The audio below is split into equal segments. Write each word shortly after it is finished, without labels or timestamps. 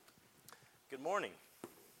Good morning.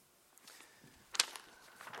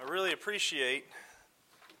 I really appreciate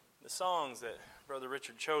the songs that Brother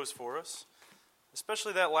Richard chose for us,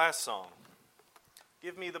 especially that last song,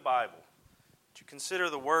 Give Me the Bible. Did you consider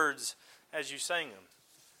the words as you sang them?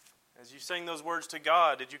 As you sang those words to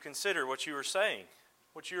God, did you consider what you were saying,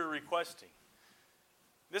 what you were requesting?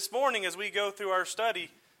 This morning, as we go through our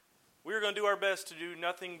study, we're going to do our best to do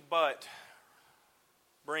nothing but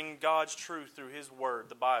bring God's truth through His Word,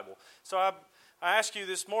 the Bible. So I ask you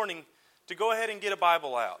this morning to go ahead and get a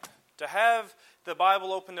Bible out, to have the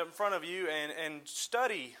Bible opened up in front of you and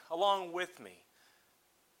study along with me.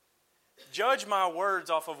 Judge my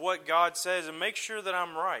words off of what God says and make sure that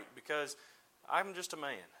I'm right, because I'm just a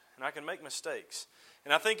man and I can make mistakes.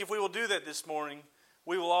 And I think if we will do that this morning,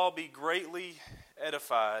 we will all be greatly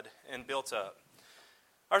edified and built up.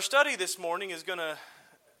 Our study this morning is going to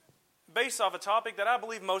base off a topic that I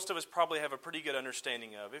believe most of us probably have a pretty good understanding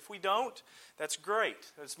of. If we don't, that's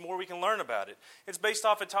great. There's more we can learn about it. It's based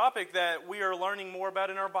off a topic that we are learning more about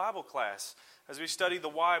in our Bible class as we study the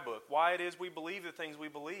Why book, why it is we believe the things we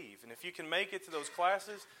believe. And if you can make it to those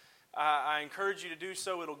classes, I encourage you to do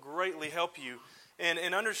so. It'll greatly help you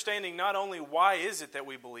in understanding not only why is it that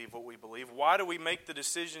we believe what we believe, why do we make the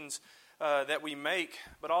decisions that we make,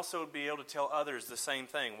 but also be able to tell others the same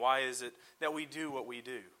thing. Why is it that we do what we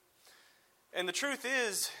do? And the truth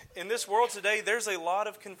is, in this world today, there's a lot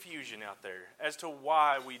of confusion out there as to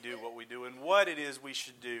why we do what we do and what it is we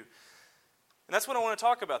should do. And that's what I want to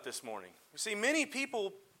talk about this morning. You see, many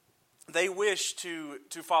people, they wish to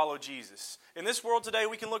follow Jesus. In this world today,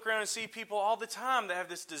 we can look around and see people all the time that have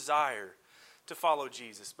this desire to follow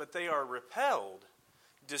Jesus. But they are repelled,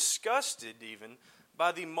 disgusted even,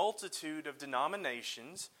 by the multitude of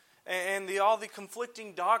denominations and all the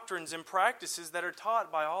conflicting doctrines and practices that are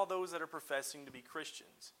taught by all those that are professing to be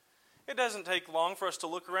Christians. It doesn't take long for us to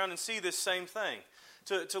look around and see this same thing.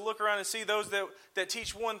 To look around and see those that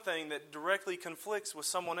teach one thing that directly conflicts with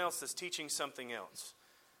someone else that's teaching something else.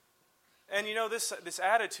 And you know, this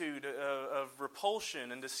attitude of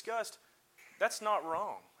repulsion and disgust, that's not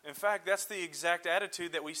wrong. In fact, that's the exact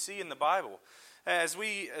attitude that we see in the Bible. As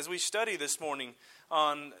we study this morning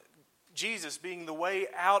on Jesus being the way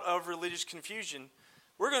out of religious confusion,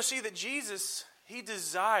 we're going to see that Jesus, He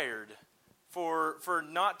desired for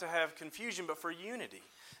not to have confusion, but for unity.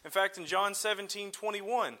 In fact, in John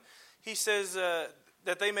 17:21, He says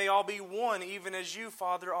that they may all be one, even as you,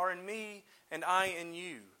 Father, are in me and I in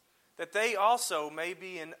you. That they also may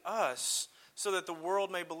be in us, so that the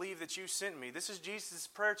world may believe that you sent me. This is Jesus'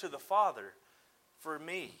 prayer to the Father for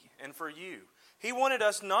me and for you. He wanted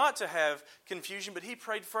us not to have confusion, but He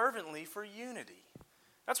prayed fervently for unity.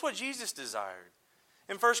 That's what Jesus desired.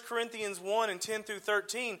 In 1 Corinthians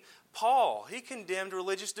 1:10-13, Paul, he condemned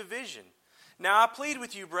religious division. Now I plead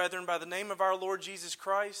with you, brethren, by the name of our Lord Jesus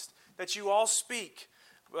Christ, that you all speak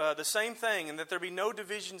the same thing, and that there be no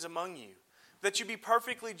divisions among you, that you be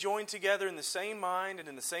perfectly joined together in the same mind and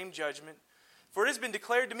in the same judgment. For it has been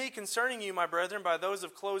declared to me concerning you, my brethren, by those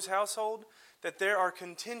of Chloe's household, that there are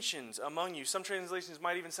contentions among you. Some translations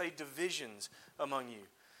might even say divisions among you.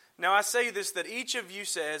 Now I say this, that each of you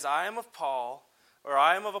says, I am of Paul, or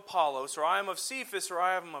I am of Apollos, or I am of Cephas, or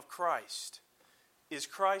I am of Christ. Is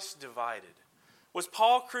Christ divided? Was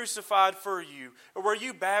Paul crucified for you, or were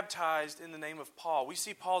you baptized in the name of Paul? We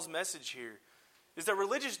see Paul's message here is that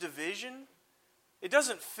religious division, it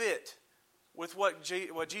doesn't fit with what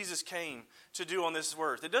Jesus came to do on this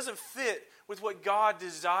earth. It doesn't fit with what God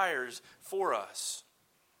desires for us.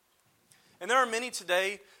 And there are many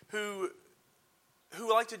today who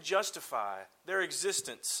like to justify their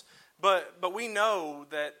existence. But we know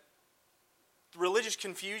that religious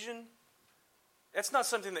confusion, that's not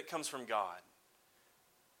something that comes from God.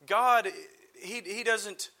 God, He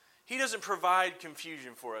doesn't provide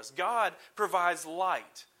confusion for us. God provides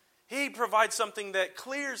light. He provides something that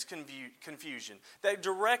clears confusion, that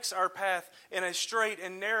directs our path in a straight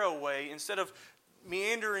and narrow way instead of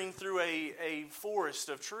meandering through a forest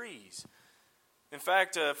of trees. In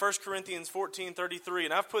fact, 1 Corinthians 14:33,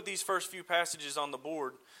 and I've put these first few passages on the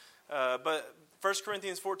board, but 1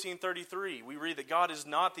 Corinthians 14:33, we read that God is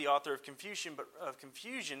not the author of confusion,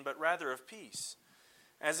 but rather of peace,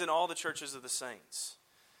 as in all the churches of the saints.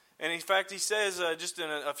 And in fact, he says just in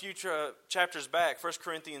a few chapters back, 1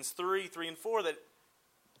 Corinthians 3:3-4, that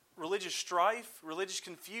religious strife, religious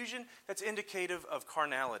confusion, that's indicative of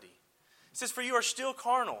carnality. It says, for you are still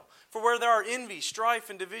carnal. For where there are envy,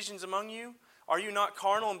 strife, and divisions among you, are you not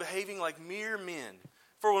carnal and behaving like mere men?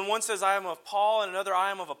 For when one says, I am of Paul, and another,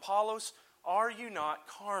 I am of Apollos, are you not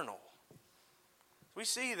carnal? We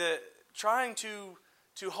see that trying to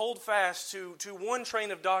hold fast to one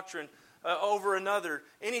train of doctrine over another,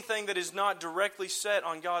 anything that is not directly set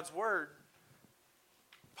on God's word,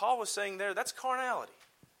 Paul was saying there, that's carnality.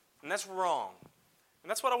 And that's wrong. And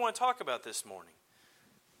that's what I want to talk about this morning.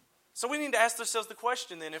 So we need to ask ourselves the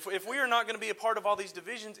question then, if we are not going to be a part of all these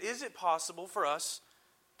divisions, is it possible for us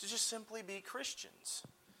to just simply be Christians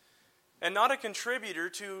and not a contributor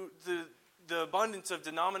to the abundance of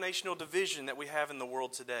denominational division that we have in the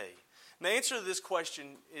world today? And the answer to this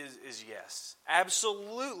question is yes.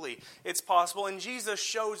 Absolutely, it's possible, and Jesus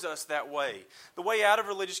shows us that way, the way out of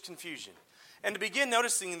religious confusion. And to begin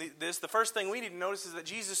noticing this, the first thing we need to notice is that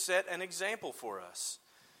Jesus set an example for us.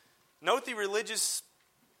 Note the religious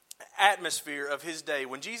atmosphere of his day.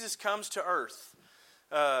 When Jesus comes to earth,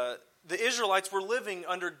 the Israelites were living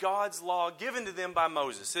under God's law given to them by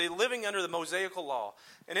Moses. They were living under the Mosaical law.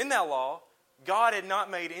 And in that law, God had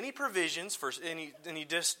not made any provisions for any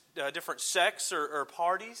different sects or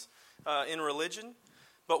parties in religion.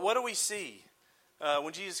 But what do we see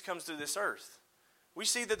when Jesus comes to this earth? We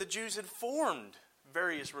see that the Jews had formed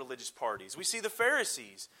various religious parties. We see the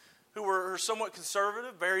Pharisees, who were somewhat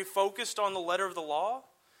conservative, very focused on the letter of the law.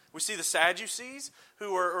 We see the Sadducees,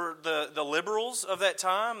 who were the liberals of that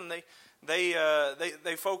time, and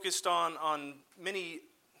they focused on many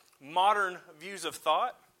modern views of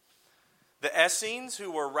thought. The Essenes, who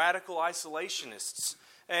were radical isolationists,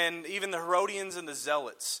 and even the Herodians and the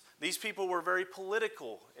Zealots. These people were very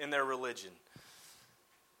political in their religion.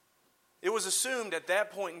 It was assumed at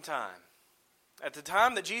that point in time, at the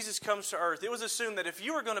time that Jesus comes to earth, it was assumed that if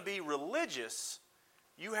you were going to be religious,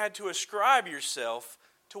 you had to ascribe yourself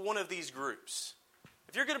to one of these groups.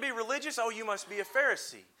 If you're going to be religious, you must be a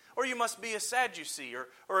Pharisee, or you must be a Sadducee,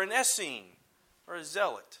 or an Essene, or a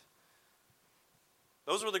Zealot.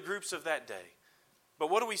 Those were the groups of that day. But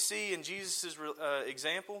what do we see in Jesus'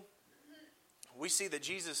 example? We see that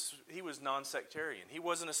Jesus, he was non-sectarian. He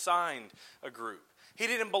wasn't assigned a group. He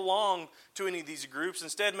didn't belong to any of these groups,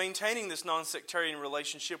 instead maintaining this non-sectarian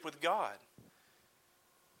relationship with God.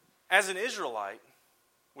 As an Israelite,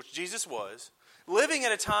 which Jesus was, living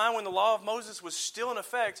at a time when the law of Moses was still in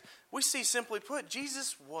effect, we see, simply put,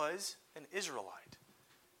 Jesus was an Israelite.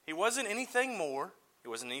 He wasn't anything more. He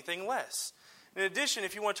wasn't anything less. In addition,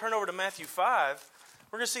 if you want to turn over to Matthew 5,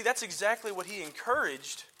 we're going to see that's exactly what he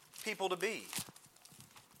encouraged people to be.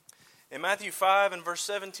 In Matthew 5 and verse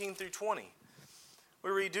 17 through 20, we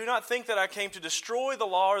read, "Do not think that I came to destroy the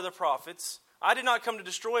law or the prophets. I did not come to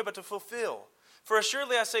destroy, but to fulfill. For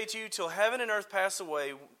assuredly I say to you, till heaven and earth pass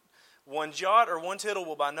away, one jot or one tittle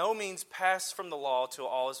will by no means pass from the law till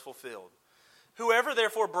all is fulfilled. Whoever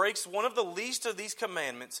therefore breaks one of the least of these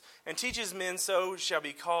commandments and teaches men so shall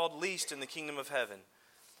be called least in the kingdom of heaven.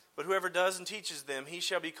 But whoever does and teaches them, he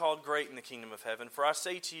shall be called great in the kingdom of heaven. For I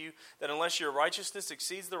say to you that unless your righteousness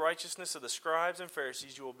exceeds the righteousness of the scribes and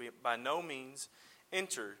Pharisees, you will by no means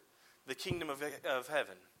enter the kingdom of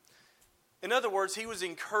heaven." In other words, he was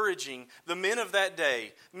encouraging the men of that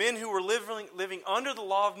day, men who were living under the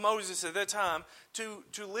law of Moses at that time,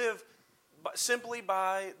 to live simply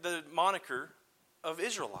by the moniker of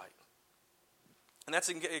Israelite. And that's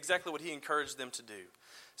exactly what he encouraged them to do.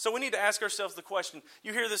 So we need to ask ourselves the question.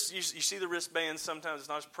 You hear this, you see the wristbands, sometimes it's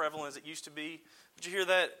not as prevalent as it used to be. But you hear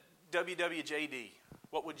that WWJD,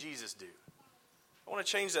 what would Jesus do? I want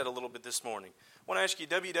to change that a little bit this morning. I want to ask you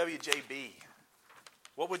WWJB,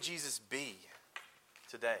 what would Jesus be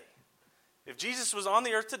today? If Jesus was on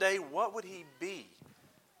the earth today, what would he be?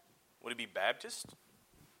 Would he be Baptist?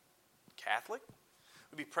 Catholic?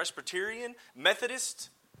 Would he be Presbyterian? Methodist?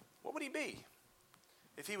 What would he be?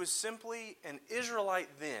 If he was simply an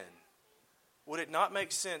Israelite then, would it not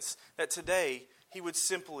make sense that today he would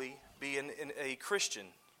simply be a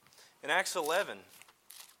Christian? In Acts 11,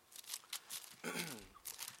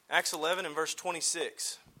 Acts 11 and verse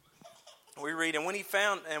 26, we read, and when he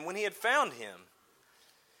had found him,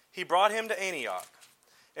 he brought him to Antioch.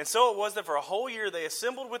 And so it was that for a whole year they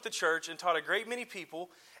assembled with the church and taught a great many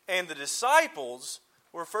people, and the disciples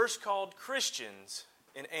were first called Christians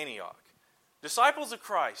in Antioch. Disciples of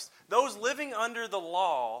Christ, those living under the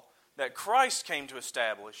law that Christ came to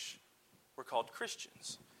establish, were called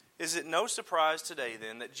Christians. Is it no surprise today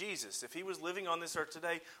then that Jesus, if he was living on this earth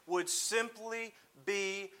today, would simply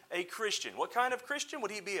be a Christian? What kind of Christian?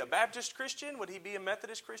 Would he be a Baptist Christian? Would he be a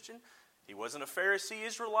Methodist Christian? He wasn't a Pharisee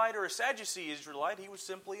Israelite or a Sadducee Israelite. He was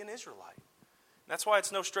simply an Israelite. That's why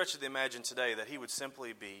it's no stretch of the imagination today that he would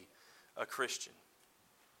simply be a Christian.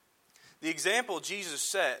 The example Jesus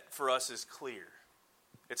set for us is clear.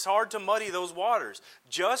 It's hard to muddy those waters.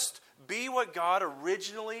 Just be what God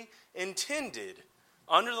originally intended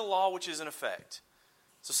under the law which is in effect.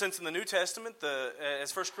 So since in the New Testament,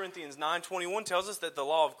 as 1 Corinthians 9:21 tells us that the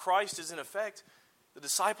law of Christ is in effect, the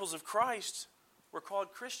disciples of Christ were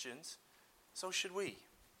called Christians, so should we.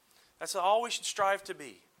 That's all we should strive to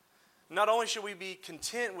be. Not only should we be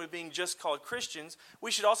content with being just called Christians,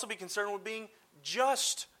 we should also be concerned with being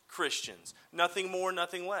just Christians. Nothing more,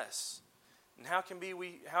 nothing less. And how can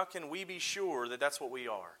we be sure that that's what we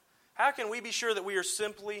are? How can we be sure that we are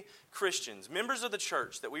simply Christians, members of the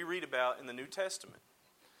church that we read about in the New Testament?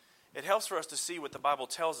 It helps for us to see what the Bible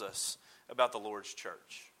tells us about the Lord's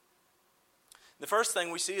church. The first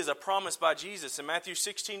thing we see is a promise by Jesus in Matthew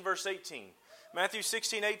 16, verse 18. Matthew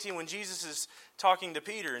 16, 18, when Jesus is talking to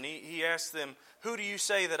Peter, and he asks them, "Who do you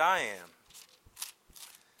say that I am?"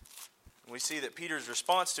 And we see that Peter's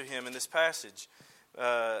response to him in this passage,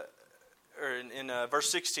 in verse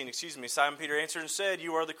 16, Simon Peter answered and said,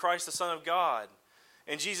 "You are the Christ, the Son of God."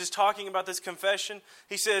 And Jesus, talking about this confession,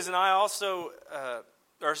 he says, "And I also..."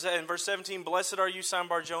 Or in verse 17, "Blessed are you, Simon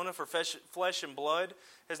Bar-Jonah, for flesh and blood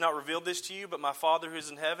has not revealed this to you, but my Father who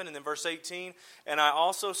is in heaven." And then verse 18, "And I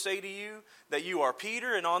also say to you that you are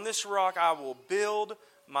Peter, and on this rock I will build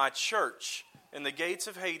my church, and the gates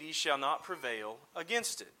of Hades shall not prevail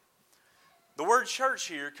against it." The word church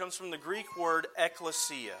here comes from the Greek word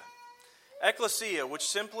ekklesia. Ekklesia, which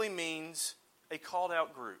simply means a called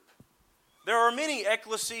out group. There are many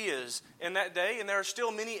ecclesias in that day, and there are still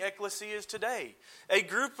many ecclesias today. A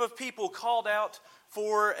group of people called out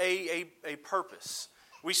for a purpose.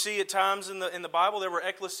 We see at times in the Bible there were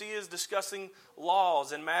ecclesias discussing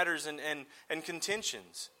laws and matters and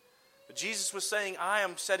contentions. But Jesus was saying, "I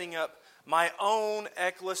am setting up my own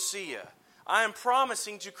ecclesia. I am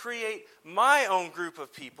promising to create my own group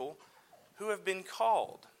of people who have been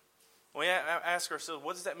called." We ask ourselves,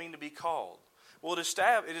 what does that mean to be called? Well,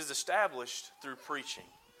 it is established through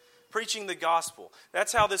preaching. Preaching the gospel.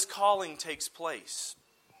 That's how this calling takes place.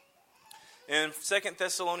 In 2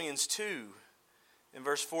 Thessalonians 2, in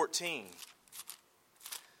verse 14,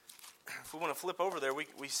 if we want to flip over there,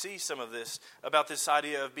 we see some of this about this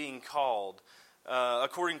idea of being called.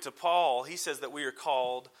 According to Paul, he says that we are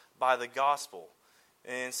called by the gospel.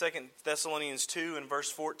 In 2 Thessalonians 2, in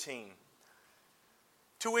verse 14,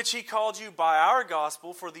 "To which he called you by our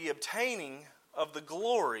gospel for the obtaining of the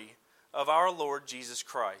glory of our Lord Jesus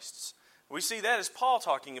Christ." We see that as Paul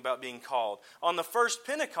talking about being called. On the first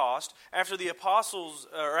Pentecost, after the apostles,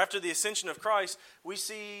 or after the ascension of Christ, we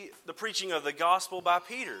see the preaching of the gospel by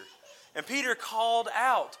Peter. And Peter called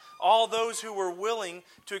out all those who were willing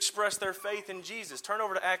to express their faith in Jesus. Turn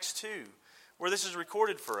over to Acts 2, where this is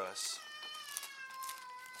recorded for us.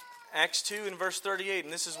 Acts 2 and verse 38,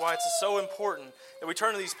 and this is why it's so important that we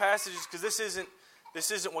turn to these passages, because this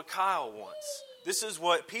isn't what Kyle wants. This is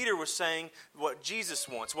what Peter was saying, what Jesus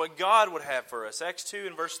wants, what God would have for us. Acts 2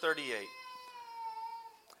 and verse 38.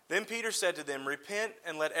 "Then Peter said to them, 'Repent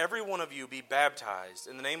and let every one of you be baptized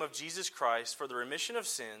in the name of Jesus Christ for the remission of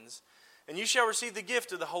sins, and you shall receive the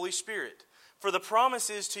gift of the Holy Spirit. For the promise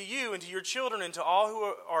is to you and to your children and to all who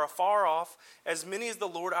are afar off, as many as the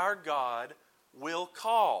Lord our God will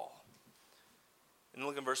call.'" And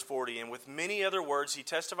look at verse 40. "And with many other words he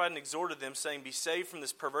testified and exhorted them, saying, 'Be saved from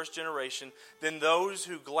this perverse generation.' Then those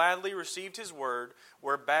who gladly received his word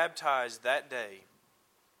were baptized that day.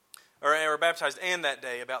 Or were baptized, and that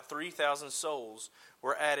day about 3,000 souls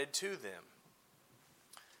were added to them."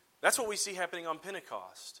 That's what we see happening on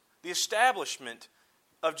Pentecost. The establishment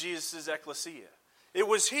of Jesus' ecclesia. It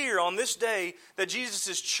was here on this day that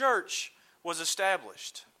Jesus' church was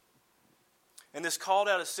established. And this called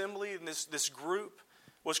out assembly and this group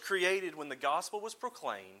was created when the gospel was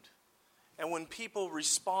proclaimed and when people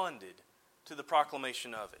responded to the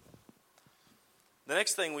proclamation of it. The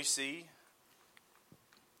next thing we see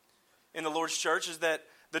in the Lord's church is that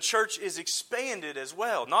the church is expanded as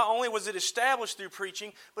well. Not only was it established through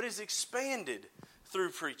preaching, but is expanded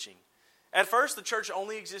through preaching. At first, the church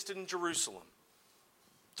only existed in Jerusalem.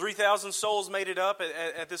 3,000 souls made it up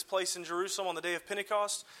at this place in Jerusalem on the day of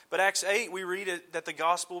Pentecost. But Acts 8, we read that the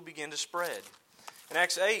gospel began to spread. In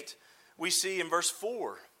Acts 8, we see in verse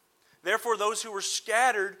 4, "Therefore those who were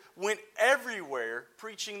scattered went everywhere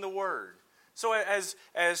preaching the word." So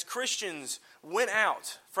as Christians went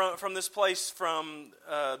out from this place, from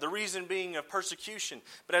the reason being of persecution,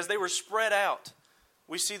 but as they were spread out,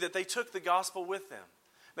 we see that they took the gospel with them.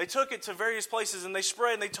 They took it to various places and they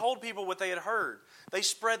spread and they told people what they had heard. They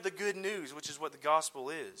spread the good news, which is what the gospel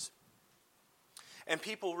is. And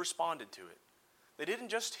people responded to it. They didn't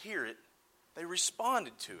just hear it, they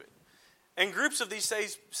responded to it. And groups of these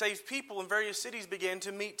saved people in various cities began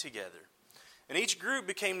to meet together. And each group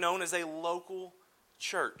became known as a local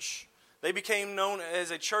church. They became known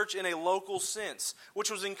as a church in a local sense,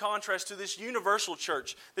 which was in contrast to this universal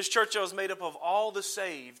church, this church that was made up of all the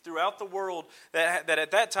saved throughout the world that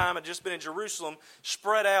at that time had just been in Jerusalem,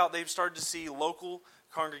 spread out. They've started to see local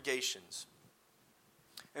congregations.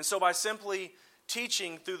 And so by simply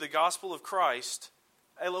teaching through the gospel of Christ,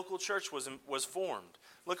 a local church was formed.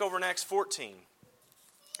 Look over in Acts 14.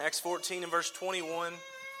 Acts 14 and verse 21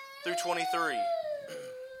 through 23.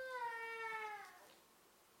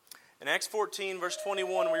 In Acts 14, verse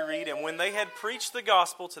 21, we read, "And when they had preached the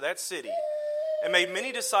gospel to that city and made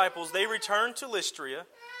many disciples, they returned to Lystra,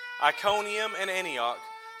 Iconium, and Antioch,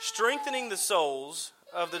 strengthening the souls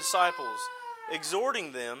of the disciples,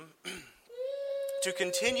 exhorting them to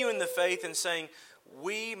continue in the faith, and saying,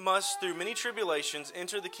 'We must through many tribulations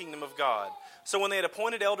enter the kingdom of God.' So when they had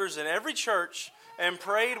appointed elders in every church and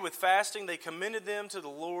prayed with fasting, they commended them to the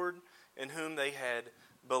Lord in whom they had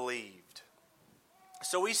believed."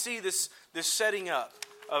 So we see this setting up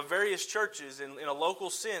of various churches in a local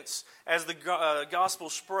sense as the gospel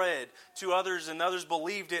spread to others, and others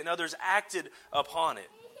believed it and others acted upon it.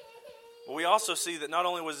 But we also see that not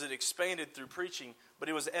only was it expanded through preaching, but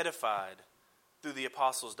it was edified through the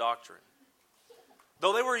apostles' doctrine.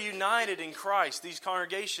 Though they were united in Christ, these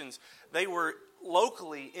congregations, they were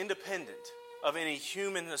locally independent of any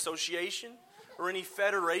human association or any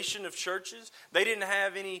federation of churches. They didn't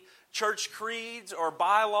have any church creeds or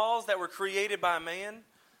bylaws that were created by man.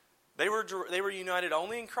 They were united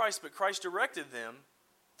only in Christ, but Christ directed them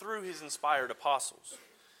through his inspired apostles.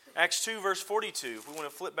 Acts 2, verse 42, if we want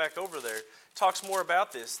to flip back over there, talks more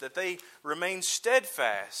about this, that they remained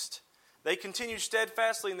steadfast. They continued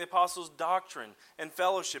steadfastly in the apostles' doctrine and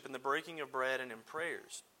fellowship, in the breaking of bread and in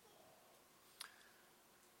prayers.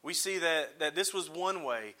 We see that this was one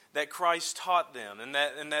way that Christ taught them, and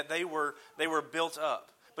that they were built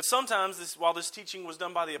up. But sometimes, while this teaching was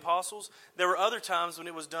done by the apostles, there were other times when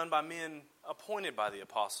it was done by men appointed by the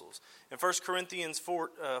apostles. In 1 Corinthians 4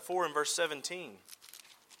 and verse 17,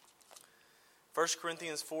 1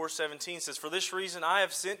 Corinthians 4:17 says, "For this reason I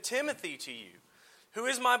have sent Timothy to you, who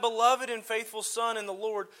is my beloved and faithful son in the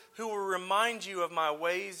Lord, who will remind you of my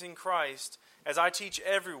ways in Christ, as I teach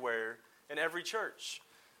everywhere in every church."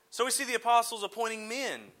 So we see the apostles appointing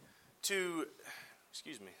men to,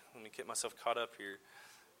 let me get myself caught up here.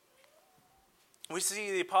 We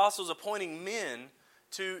see the apostles appointing men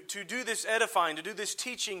to do this edifying, to do this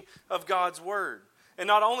teaching of God's word. And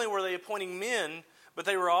not only were they appointing men, but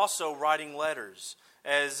they were also writing letters,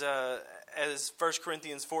 as 1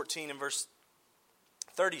 Corinthians 14 and verse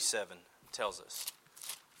 37 tells us.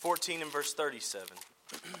 14 and verse 37.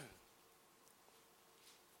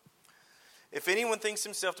 "If anyone thinks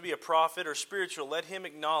himself to be a prophet or spiritual, let him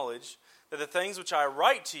acknowledge that the things which I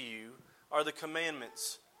write to you are the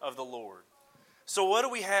commandments of the Lord." So what do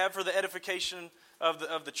we have for the edification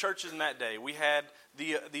of the churches in that day? We had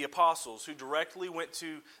the apostles who directly went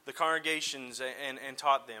to the congregations and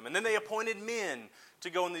taught them. And then they appointed men to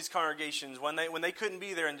go in these congregations when they couldn't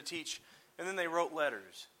be there and to teach. And then they wrote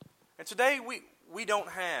letters. And today we don't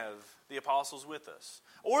have the apostles with us,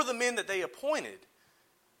 or the men that they appointed,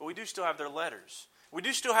 but we do still have their letters. We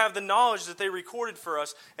do still have the knowledge that they recorded for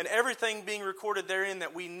us, and everything being recorded therein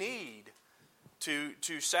that we need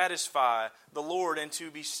to satisfy the Lord and to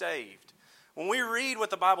be saved. When we read what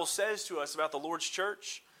the Bible says to us about the Lord's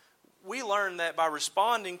church, we learn that by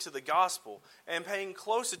responding to the gospel and paying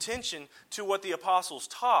close attention to what the apostles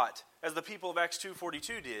taught, as the people of Acts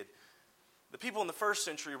 2:42 did, the people in the first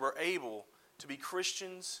century were able to be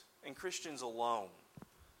Christians and Christians alone.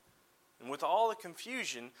 And with all the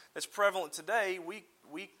confusion that's prevalent today, we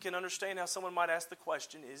can understand how someone might ask the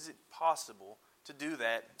question, is it possible to do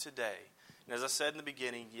that today? And as I said in the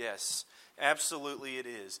beginning, yes, absolutely it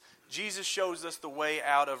is. Jesus shows us the way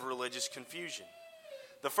out of religious confusion.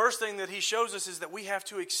 The first thing that he shows us is that we have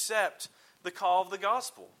to accept the call of the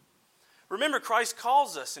gospel. Remember, Christ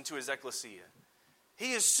calls us into his ecclesia.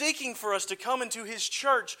 He is seeking for us to come into his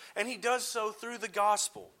church, and he does so through the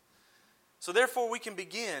gospel. So therefore we can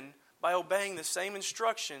begin by obeying the same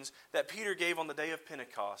instructions that Peter gave on the day of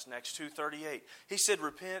Pentecost in Acts 2:38. He said,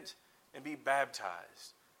 "Repent and be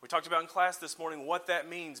baptized." We talked about in class this morning what that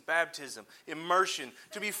means: baptism, immersion,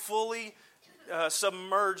 to be fully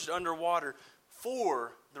submerged underwater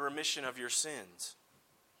for the remission of your sins.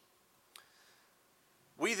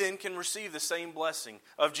 We then can receive the same blessing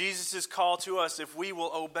of Jesus' call to us if we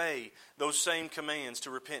will obey those same commands to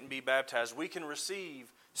repent and be baptized. We can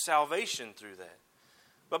receive salvation through that.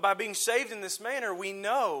 But by being saved in this manner, we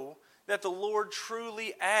know that the Lord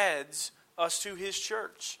truly adds us to his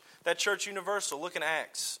church. That church universal. Look in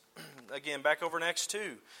Acts again, back over in Acts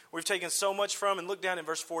 2. We've taken so much from, and look down in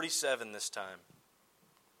verse 47 this time.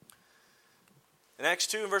 In Acts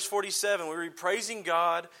 2 and verse 47, we read, praising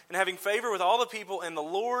God and having favor with all the people, and the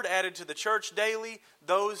Lord added to the church daily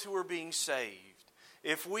those who were being saved.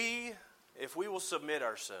 If we will submit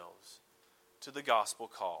ourselves to the gospel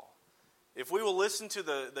call, if we will listen to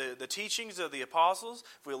the teachings of the apostles,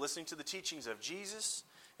 if we will listen to the teachings of Jesus,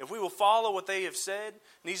 if we will follow what they have said,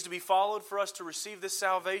 needs to be followed for us to receive this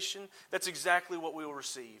salvation, that's exactly what we will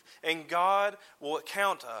receive. And God will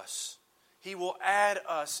count us. He will add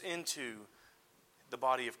us into the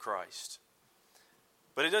body of Christ.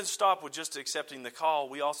 But it doesn't stop with just accepting the call.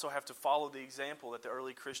 We also have to follow the example that the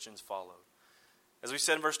early Christians followed. As we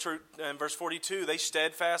said in verse 42, they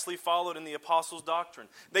steadfastly followed in the apostles' doctrine.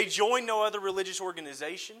 They joined no other religious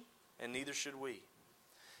organization, and neither should we.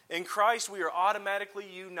 In Christ, we are automatically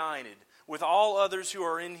united with all others who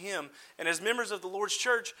are in Him. And as members of the Lord's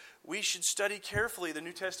church, we should study carefully the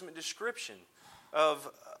New Testament description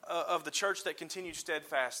of the church that continued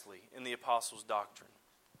steadfastly in the apostles' doctrine.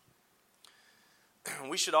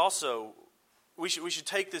 We should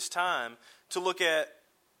take this time to look at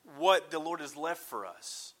what the Lord has left for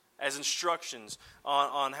us as instructions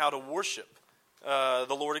on how to worship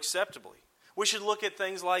the Lord acceptably. We should look at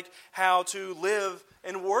things like how to live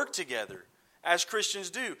and work together as Christians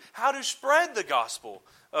do. How to spread the gospel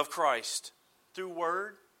of Christ through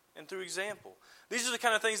word and through example. These are the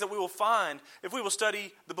kind of things that we will find if we will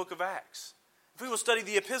study the book of Acts. If we will study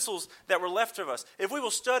the epistles that were left of us. If we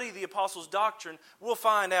will study the apostles' doctrine, we'll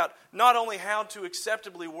find out not only how to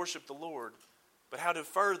acceptably worship the Lord, but how to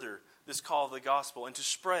further this call of the gospel and to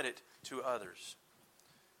spread it to others.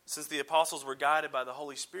 Since the apostles were guided by the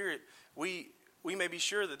Holy Spirit, we may be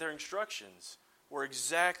sure that their instructions were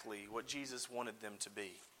exactly what Jesus wanted them to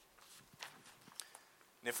be.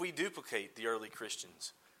 And if we duplicate the early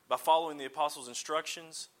Christians by following the apostles'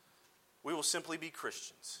 instructions, we will simply be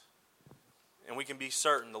Christians. And we can be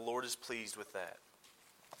certain the Lord is pleased with that.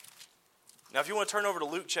 Now, if you want to turn over to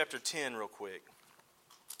Luke chapter 10 real quick,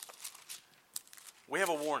 we have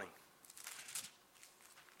a warning.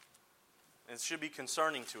 And it should be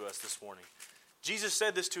concerning to us this morning. Jesus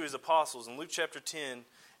said this to His apostles in Luke chapter 10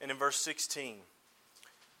 and in verse 16. He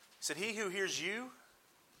said, he who hears you,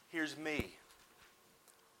 hears me.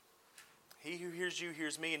 He who hears you,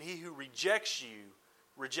 hears me. And he who rejects you,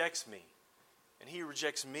 rejects me. And he who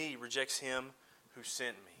rejects me, rejects Him who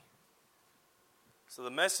sent me. So the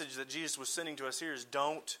message that Jesus was sending to us here is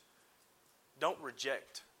don't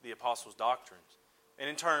reject the apostles' doctrines. And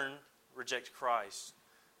in turn, reject Christ.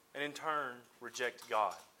 And in turn, reject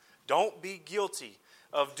God. Don't be guilty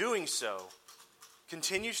of doing so.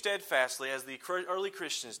 Continue steadfastly, as the early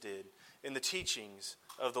Christians did, in the teachings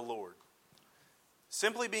of the Lord.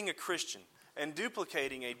 Simply being a Christian and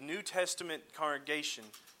duplicating a New Testament congregation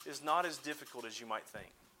is not as difficult as you might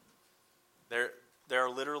think. There are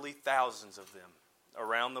literally thousands of them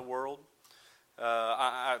around the world.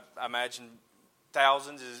 I imagine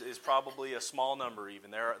thousands is probably a small number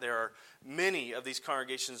even. There are many of these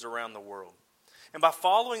congregations around the world. And by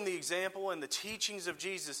following the example and the teachings of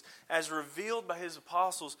Jesus as revealed by His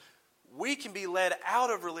apostles, we can be led out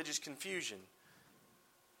of religious confusion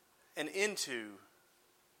and into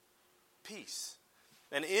peace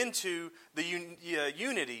and into the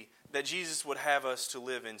unity that Jesus would have us to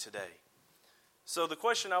live in today. So the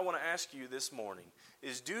question I want to ask you this morning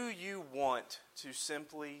is, do you want to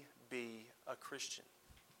simply be a Christian?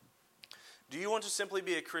 Do you want to simply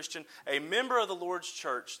be a Christian, a member of the Lord's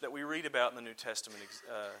church that we read about in the New Testament?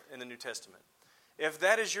 If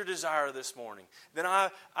that is your desire this morning, then I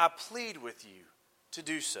plead with you to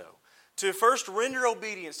do so. To first render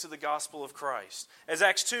obedience to the gospel of Christ. As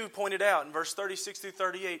Acts 2 pointed out in verse 36 through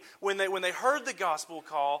 38, when they heard the gospel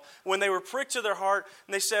call, when they were pricked to their heart,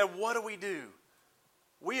 and they said, what do we do?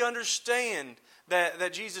 We understand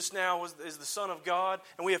that Jesus now is the Son of God,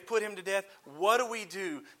 and we have put Him to death. What do we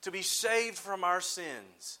do to be saved from our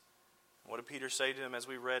sins? What did Peter say to them as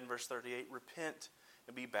we read in verse 38? Repent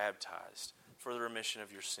and be baptized for the remission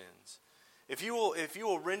of your sins. If you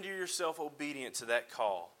will render yourself obedient to that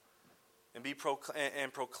call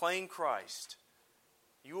and proclaim Christ,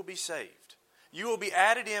 you will be saved. You will be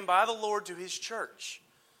added in by the Lord to His church.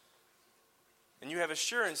 And you have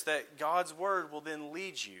assurance that God's Word will then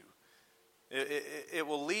lead you. It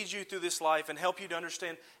will lead you through this life and help you to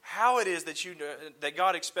understand how it is that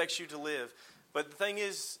God expects you to live. But the thing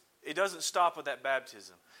is, it doesn't stop with that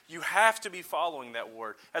baptism. You have to be following that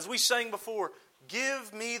Word. As we sang before,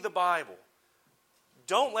 give me the Bible.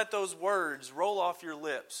 Don't let those words roll off your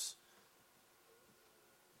lips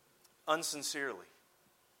unsincerely.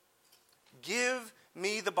 Give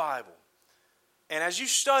me the Bible. And as you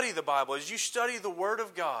study the Bible, as you study the Word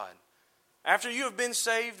of God, after you have been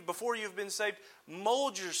saved, before you have been saved,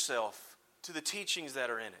 mold yourself to the teachings that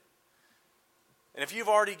are in it. And if you've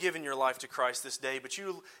already given your life to Christ this day, but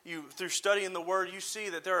you through studying the Word, you see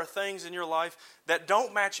that there are things in your life that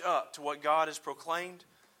don't match up to what God has proclaimed,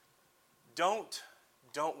 don't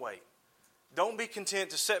wait. Don't be content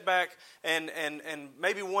to sit back and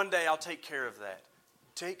maybe one day I'll take care of that.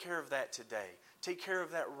 Take care of that today. Take care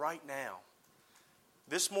of that right now.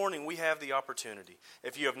 This morning we have the opportunity.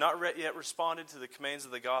 If you have not yet responded to the commands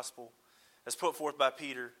of the gospel as put forth by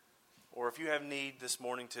Peter, or if you have need this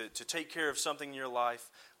morning to take care of something in your life,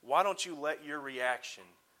 why don't you let your reaction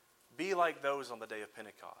be like those on the day of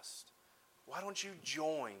Pentecost? Why don't you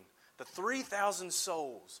join the 3,000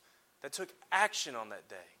 souls that took action on that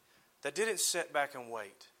day, that didn't sit back and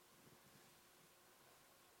wait?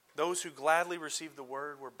 Those who gladly received the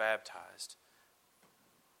word were baptized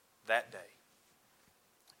that day.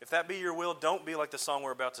 If that be your will, don't be like the song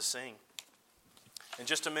we're about to sing. In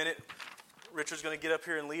just a minute, Richard's going to get up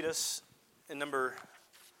here and lead us in number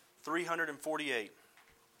 348.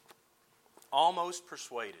 Almost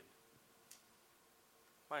Persuaded.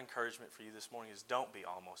 My encouragement for you this morning is don't be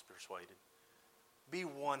almost persuaded. Be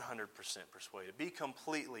 100% persuaded. Be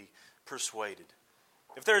completely persuaded.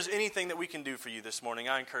 If there's anything that we can do for you this morning,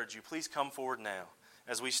 I encourage you, please come forward now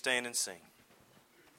as we stand and sing.